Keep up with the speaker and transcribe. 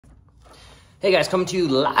Hey guys, coming to you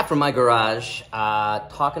live from my garage,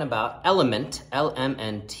 talking about Element,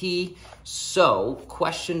 LMNT. So,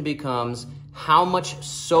 question becomes, how much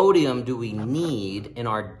sodium do we need in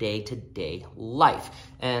our day-to-day life?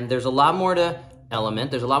 And there's a lot more to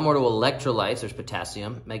Element, there's a lot more to electrolytes, there's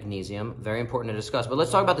potassium, magnesium, very important to discuss. But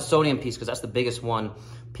let's talk about the sodium piece, because that's the biggest one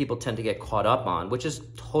people tend to get caught up on, which is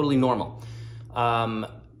totally normal.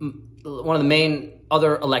 One of the main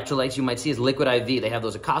other electrolytes you might see is Liquid IV. They have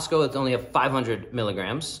those at Costco that only have 500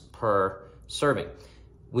 milligrams per serving.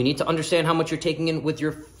 We need to understand how much you're taking in with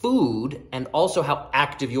your food and also how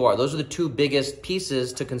active you are. Those are the two biggest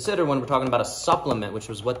pieces to consider when we're talking about a supplement, which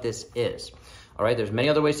is what this is. All right, there's many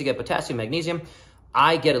other ways to get potassium, magnesium.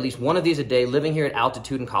 I get at least one of these a day. Living here at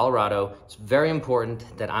altitude in Colorado, it's very important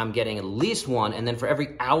that I'm getting at least one, and then for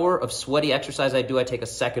every hour of sweaty exercise I do, I take a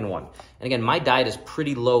second one. And again, my diet is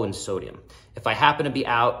pretty low in sodium. If I happen to be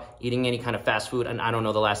out eating any kind of fast food, and I don't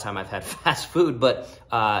know the last time I've had fast food, but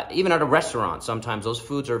even at a restaurant, sometimes those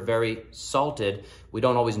foods are very salted. We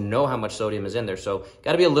don't always know how much sodium is in there, so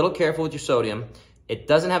gotta be a little careful with your sodium. It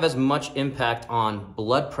doesn't have as much impact on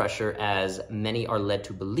blood pressure as many are led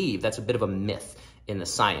to believe. That's a bit of a myth in the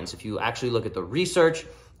science. If you actually look at the research,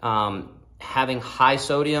 having high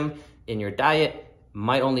sodium in your diet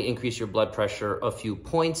might only increase your blood pressure a few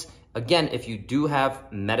points. Again, if you do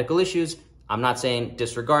have medical issues, I'm not saying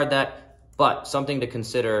disregard that, but something to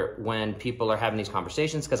consider when people are having these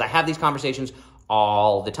conversations, because I have these conversations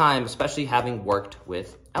all the time, especially having worked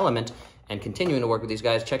with Element and continuing to work with these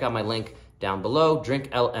guys. Check out my link down below,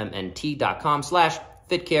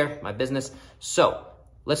 drinklmnt.com/fitcare, my business. So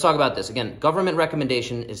let's talk about this. Again, government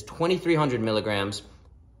recommendation is 2,300 milligrams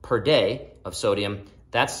per day of sodium.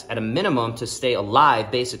 That's at a minimum to stay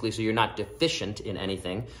alive, basically, so you're not deficient in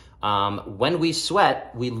anything. When we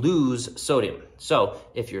sweat, we lose sodium. So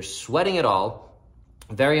if you're sweating at all,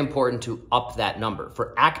 very important to up that number.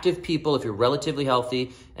 For active people, if you're relatively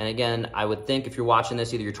healthy, and again, I would think if you're watching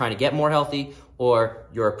this, either you're trying to get more healthy or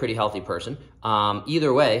you're a pretty healthy person.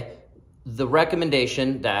 Either way, the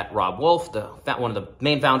recommendation that Rob Wolf, one of the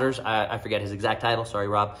main founders, I forget his exact title, sorry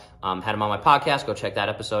Rob, had him on my podcast, go check that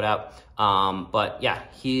episode out. But yeah,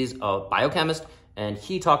 he's a biochemist and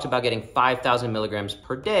he talks about getting 5,000 milligrams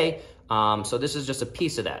per day. So this is just a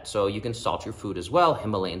piece of that. So you can salt your food as well.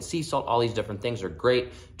 Himalayan sea salt, all these different things are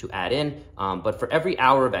great to add in. But for every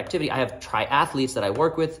hour of activity, I have triathletes that I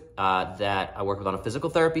work with on a physical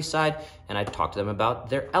therapy side, and I talk to them about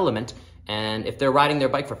their Element. And if they're riding their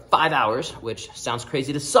bike for 5 hours, which sounds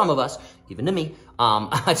crazy to some of us, even to me,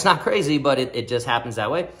 it's not crazy, but it just happens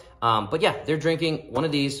that way. But yeah, they're drinking one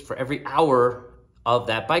of these for every hour of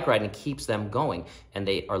that bike ride, and it keeps them going. And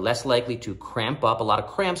they are less likely to cramp up. A lot of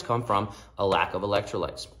cramps come from a lack of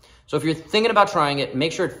electrolytes. So if you're thinking about trying it,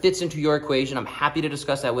 make sure it fits into your equation. I'm happy to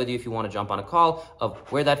discuss that with you if you want to jump on a call of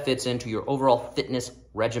where that fits into your overall fitness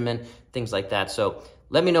regimen, things like that. So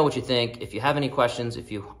let me know what you think. If you have any questions,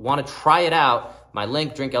 if you want to try it out, my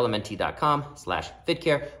link,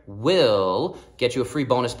 drinklmnt.com/fitcare, will get you a free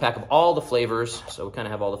bonus pack of all the flavors. So we kind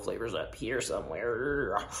of have all the flavors up here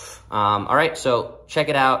somewhere. All right, so check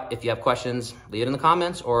it out. If you have questions, leave it in the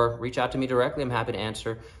comments or reach out to me directly. I'm happy to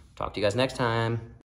answer. Talk to you guys next time.